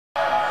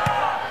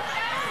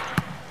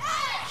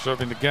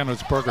Serving again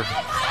is Berger.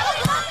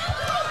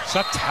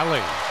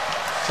 Satelli.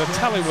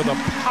 Satelli with a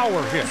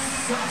power hit.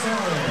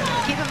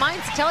 Keep in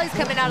mind, Satelli's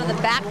coming out of the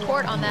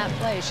backcourt on that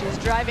play. She's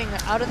driving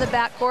out of the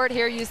backcourt.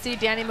 Here you see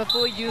Danny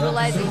Mafua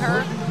utilizing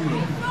her.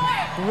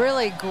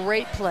 Really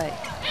great play.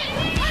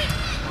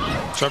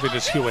 Serving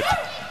is Hewitt.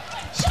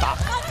 Stock.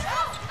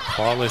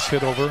 Ball is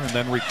hit over and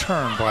then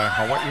returned by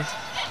Hawaii.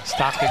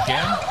 Stock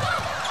again.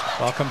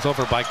 Ball comes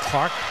over by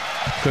Clark.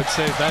 Could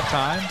save that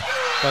time,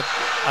 but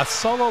a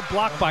solo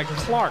block by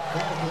Clark.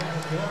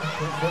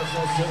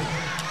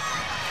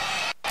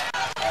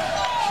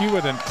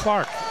 Hewitt and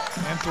Clark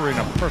entering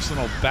a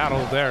personal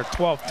battle there.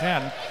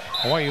 12-10.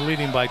 Hawaii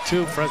leading by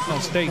 2. Fresno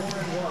State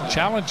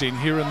challenging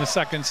here in the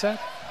second set.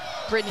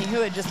 Brittany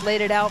Hewitt just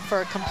laid it out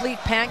for a complete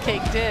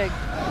pancake dig.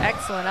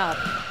 Excellent up.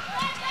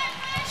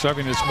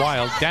 Serving is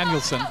Wild.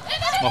 Danielson,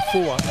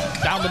 Mafua.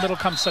 Down the middle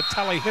comes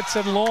Satelli. Hits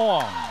it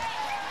long.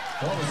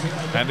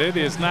 And it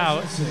is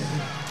now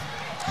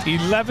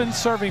 11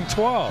 serving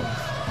 12.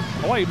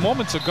 Hawaii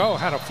moments ago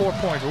had a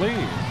 4-point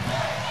lead.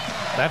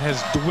 That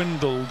has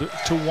dwindled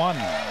to 1.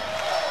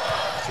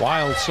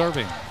 Wild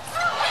serving.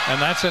 And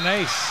that's an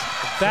ace.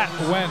 That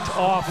went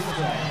off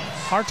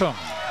Hartung.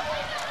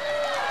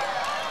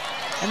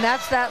 And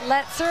that's that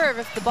let serve.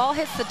 If the ball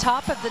hits the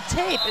top of the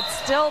tape, it's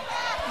still,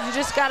 you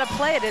just got to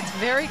play it. It's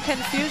very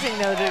confusing,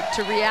 though,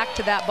 to react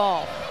to that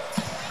ball.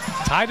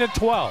 Tied at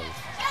 12.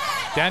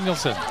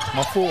 Danielson,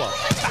 Mafua,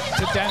 back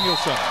to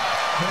Danielson.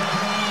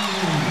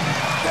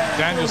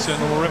 Danielson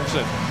rips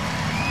it.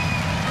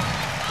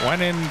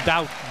 When in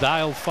doubt,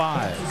 dial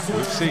 5.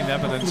 We've seen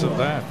evidence of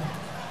that.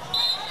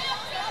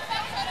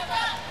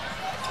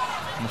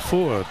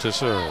 Mafua to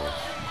serve.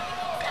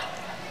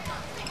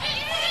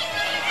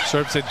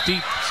 Serves it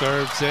deep,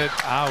 serves it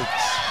out.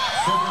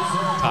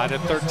 Tied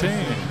at 13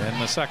 in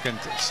the second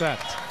set.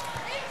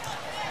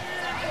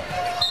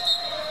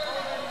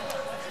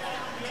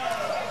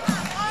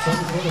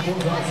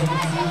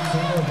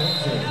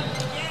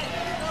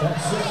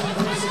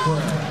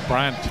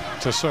 Brandt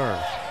to serve.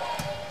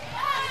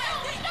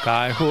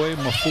 Kai Hui,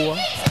 Mafua.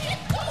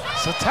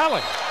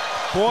 Satelli.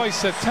 Boy,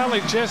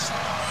 Satelli just,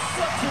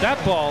 that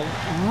ball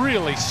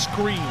really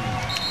screamed.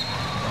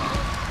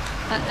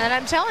 And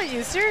I'm telling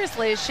you,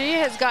 seriously, she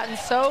has gotten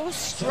so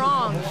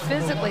strong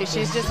physically.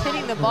 She's just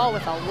hitting the ball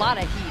with a lot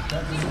of heat.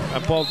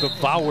 That ball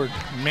devoured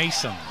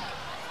Mason.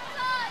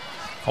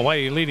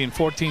 Hawaii leading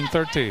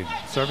 14-13.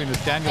 Serving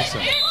is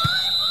Danielson.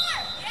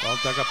 Ball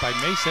dug up by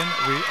Mason.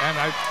 And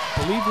I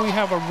believe we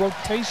have a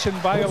rotation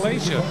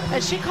violation.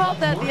 And she called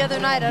that the other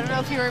night. I don't know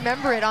if you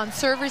remember it on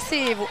serve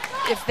receive.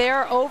 If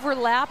they're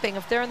overlapping,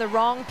 if they're in the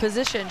wrong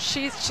position,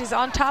 she's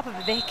on top of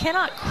it. They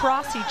cannot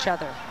cross each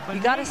other.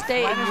 You got to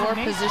stay in your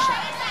position.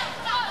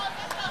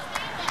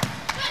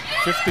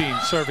 15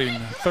 serving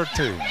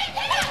 13.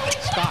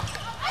 Stock.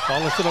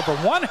 Ball lifted over.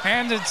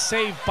 One-handed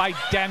save by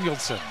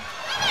Danielson.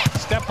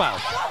 Step out.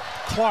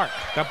 Clark.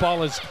 That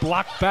ball is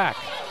blocked back.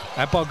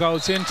 That ball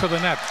goes into the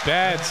net.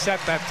 Bad set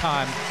that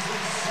time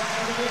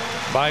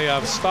by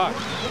Stock.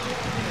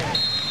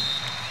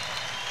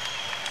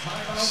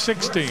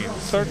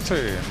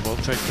 16-13. We'll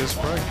take this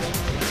break.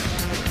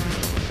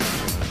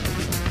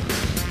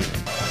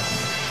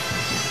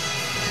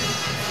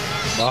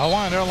 The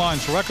Hawaiian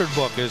Airlines record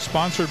book is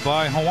sponsored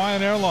by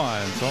Hawaiian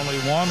Airlines. Only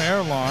one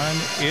airline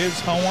is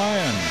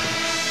Hawaiian.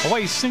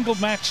 Hawaii's single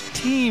match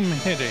team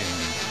hitting.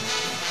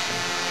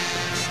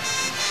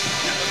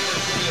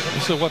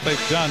 This is what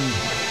they've done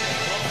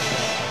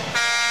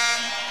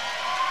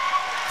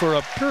for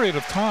a period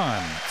of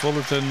time.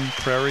 Fullerton,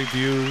 Prairie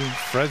View,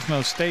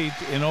 Fresno State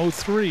in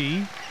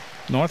 03,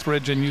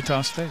 Northridge and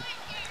Utah State.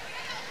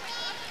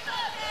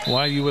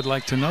 Why you would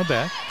like to know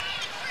that,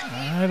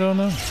 I don't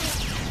know.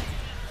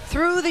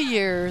 Through the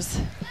years.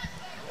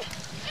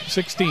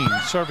 16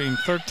 serving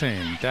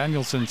 13.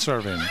 Danielson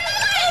serving.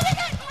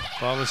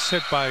 Ball is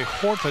hit by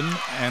Horton,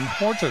 and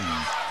Horton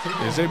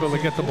is able to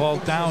get the ball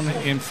down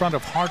in front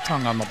of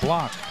Hartung on the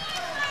block.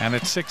 And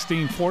it's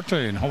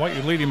 16-14.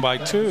 Hawaii leading by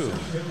 2.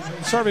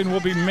 Serving will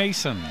be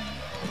Mason.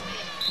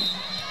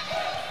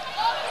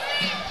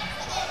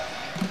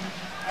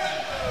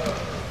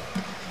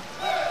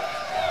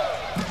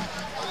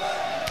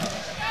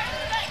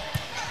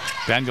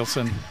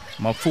 Danielson,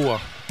 Mafua.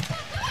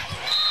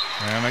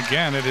 And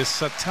again, it is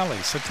Satelli.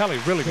 Satelli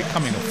really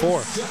becoming a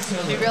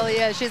force. She really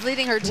is. She's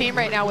leading her team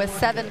right now with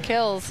 7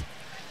 kills.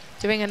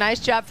 Doing a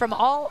nice job from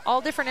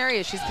all different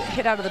areas. She's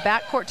hit out of the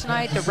backcourt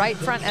tonight, the right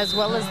front as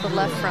well as the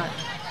left front.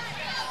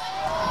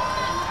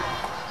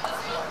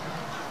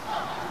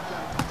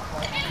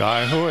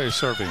 Kai Hui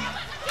serving.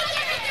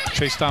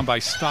 Chased down by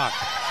Stock.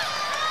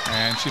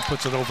 And she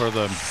puts it over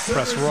the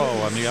press row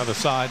on the other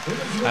side.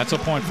 That's a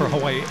point for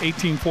Hawaii,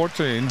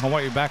 18-14.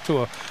 Hawaii back to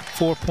a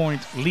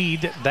 4-point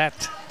lead.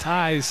 That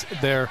ties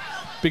their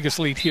biggest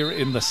lead here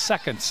in the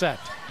second set.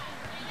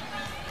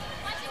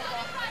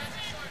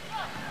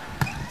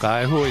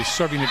 Kai Hui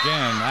serving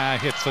again.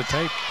 Hits the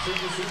tape.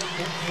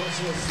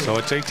 So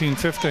it's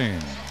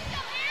 18-15.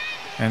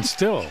 And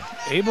still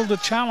able to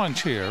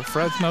challenge here,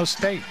 Fresno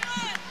State.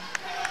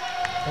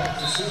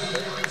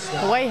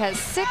 Hawaii has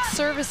 6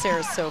 service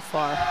errors so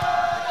far.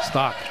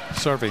 Stock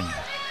serving.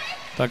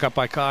 Dug up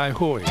by Kai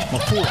Hui.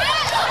 Mafua.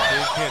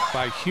 Big hit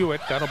by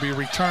Hewitt. That'll be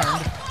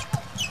returned.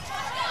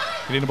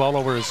 Getting the ball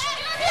over is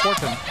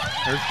Horton.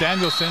 There's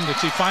Danielson. Did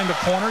she find the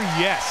corner?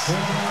 Yes.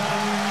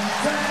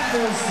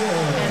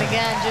 And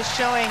again, just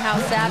showing how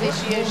savvy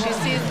she is. She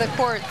sees the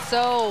court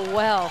so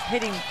well,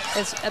 hitting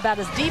about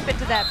as deep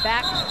into that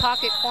back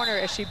pocket corner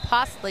as she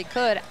possibly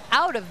could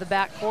out of the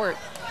back court.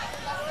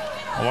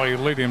 Hawaii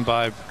leading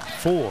by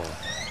 4.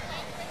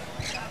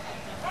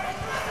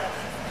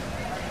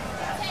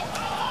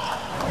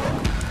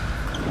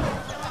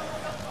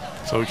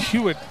 So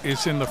Hewitt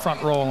is in the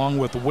front row along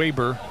with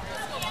Weber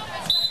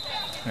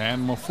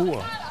and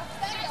Mafua.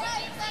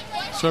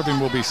 Serving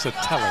will be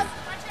Satelli.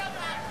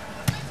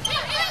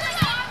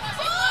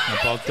 The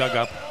ball dug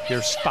up.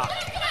 Here's Stock.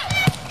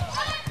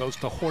 Goes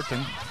to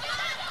Horton.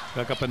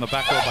 Dug up in the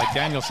back row by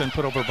Danielson.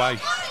 Put over by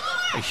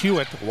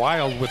Hewitt.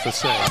 Wild with the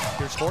save.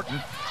 Here's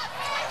Horton.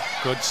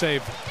 Good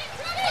save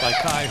by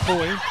Kai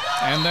Hui.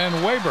 And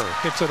then Weber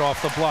hits it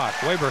off the block.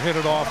 Weber hit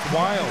it off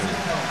Wild.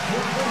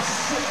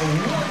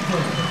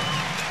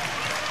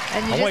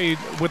 And Hawaii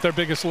with their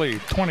biggest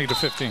lead,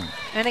 20-15.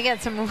 And again,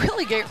 some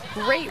really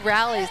great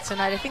rallies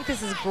tonight. I think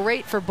this is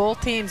great for both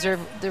teams. They're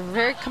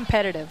very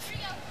competitive.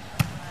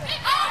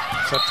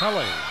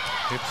 Satelli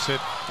hits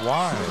it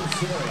wide.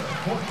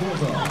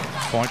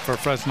 Point for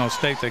Fresno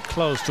State. They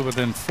close to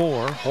within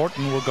 4.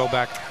 Horton will go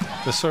back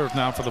to serve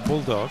now for the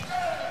Bulldogs.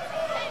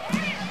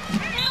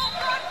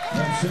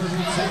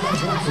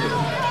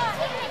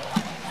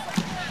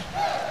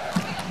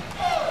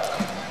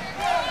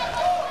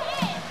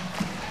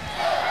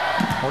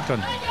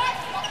 Horton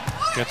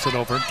gets it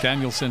over.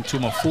 Danielson to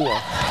Mafua.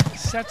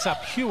 Sets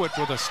up Hewitt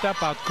with a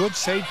step out. Good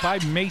save by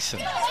Mason.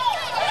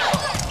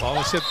 Ball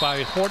is hit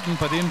by Horton,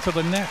 but into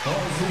the net.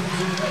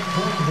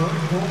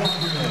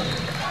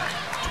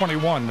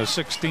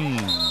 21-16.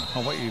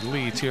 Hawaii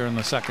leads here in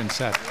the second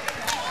set.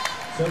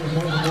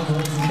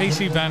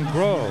 Casey Van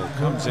Gro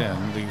comes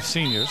in, the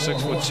senior,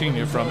 6-foot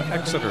senior from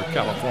Exeter,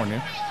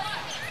 California.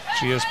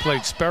 She has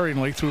played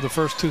sparingly through the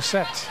first 2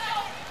 sets.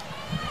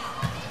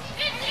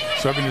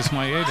 Serving is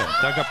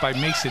Maeda, dug up by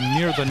Mason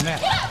near the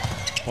net.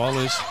 Ball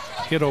is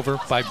hit over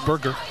by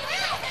Berger.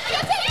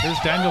 Here's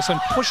Danielson,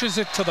 pushes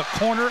it to the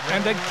corner,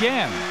 and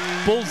again,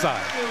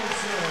 bullseye.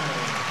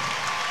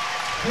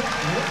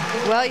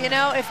 Well, you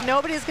know, if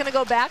nobody's going to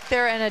go back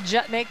there and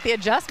make the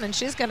adjustment,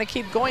 she's going to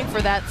keep going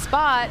for that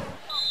spot.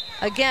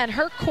 Again,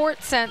 her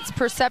court sense,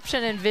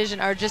 perception, and vision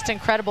are just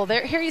incredible.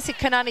 Here you see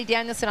Kanani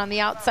Danielson on the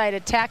outside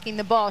attacking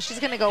the ball. She's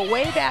going to go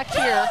way back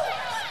here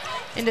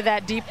into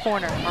that deep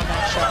corner on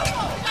that shot.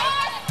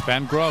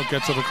 Van Gro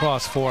gets it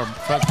across for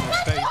Fresno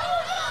State.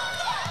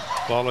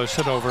 Ball is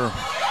hit over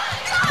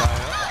by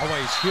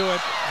Hawaii's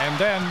Hewitt and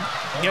then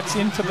gets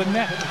into the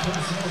net.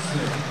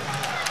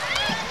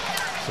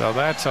 So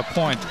that's a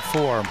point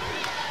for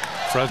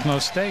Fresno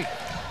State.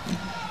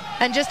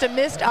 And just a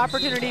missed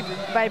opportunity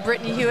by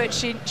Brittany Hewitt.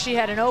 She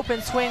had an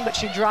open swing, but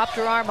she dropped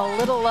her arm a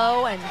little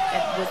low and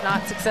was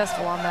not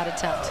successful on that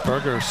attempt.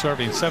 Berger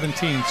serving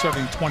 17,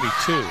 serving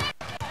 22.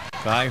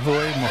 Kai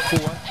Hui,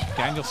 Mafua,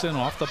 Danielson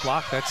off the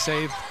block. That's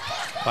saved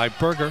by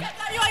Berger.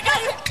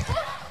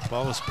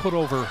 Ball is put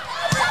over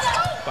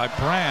by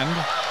Brand.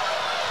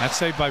 That's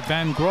saved by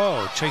Van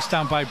Gro. Chased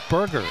down by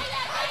Berger.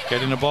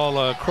 Getting the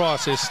ball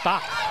across is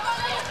Stock.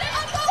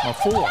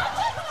 Mafua.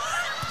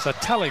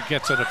 Satelli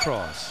gets it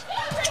across.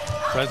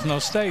 Fresno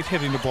State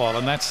hitting the ball,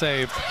 and that's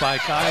saved by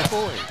Kai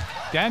Hui.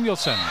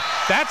 Danielson,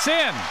 that's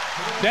in.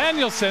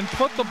 Danielson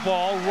put the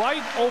ball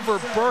right over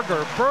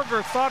Berger.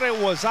 Berger thought it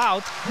was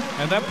out,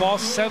 and that ball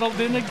settled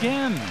in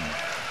again.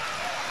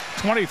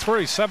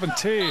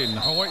 23-17,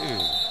 Hawaii.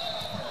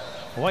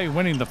 Hawaii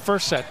winning the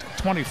first set,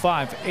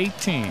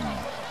 25-18.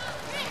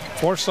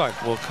 Forsythe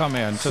will come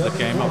in to the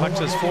game.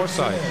 Alexis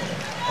Forsythe.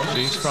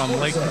 She's from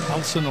Lake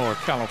Elsinore,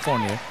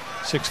 California,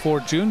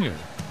 6'4" junior.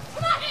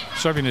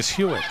 Serving is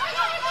Hewitt.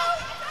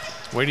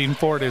 Waiting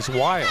for it is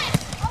Wild.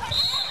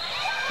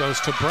 Goes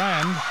to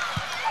Brand.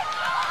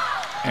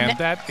 And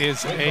that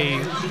is a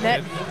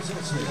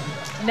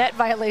net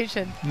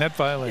violation. Net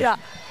violation. Yeah.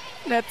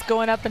 Net's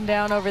going up and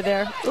down over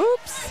there.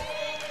 Oops.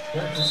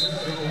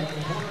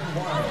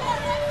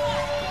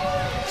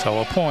 So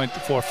a point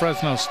for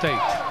Fresno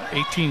State.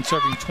 18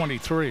 serving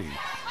 23.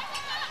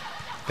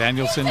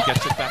 Danielson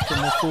gets it back to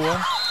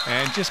Mafua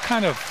and just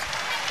kind of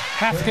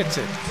half hits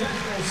it.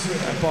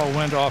 That ball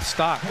went off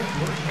Stock.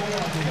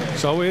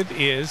 So it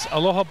is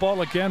aloha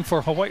ball again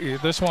for Hawaii.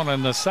 This one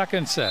in the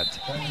second set.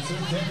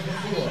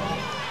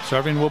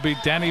 Serving will be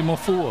Danny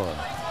Mafua.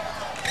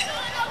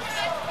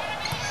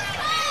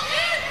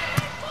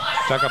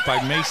 Dug up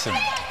by Mason.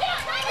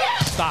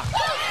 Stock.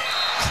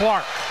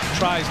 Clark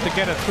tries to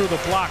get it through the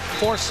block.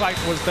 Forsythe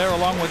was there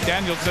along with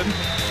Danielson.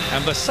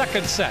 And the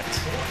second set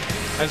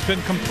has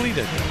been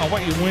completed.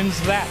 Hawaii wins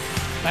that.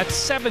 That's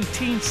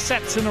 17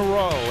 sets in a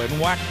row in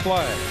WAC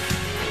play.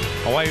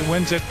 Hawaii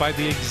wins it by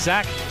the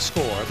exact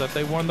score that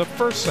they won the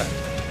first set,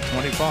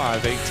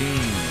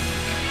 25-18.